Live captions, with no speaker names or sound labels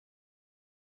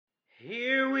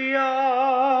Here we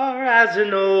are as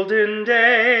in olden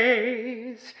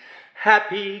days,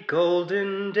 happy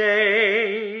golden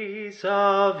days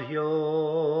of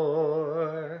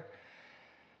yore.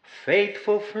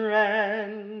 Faithful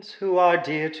friends who are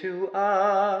dear to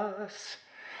us,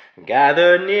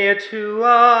 gather near to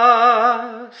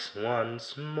us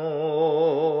once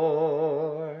more.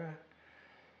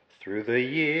 Through the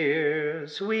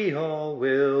years we all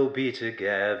will be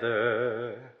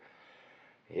together,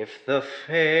 if the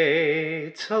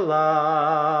fates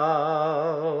allow.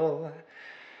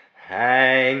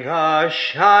 Hang a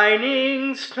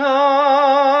shining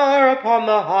star upon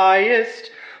the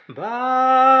highest bough,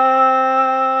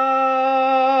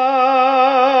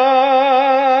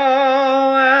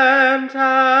 and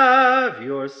have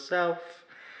yourself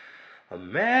a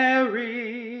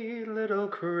merry little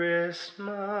Christmas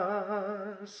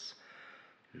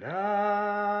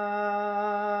now.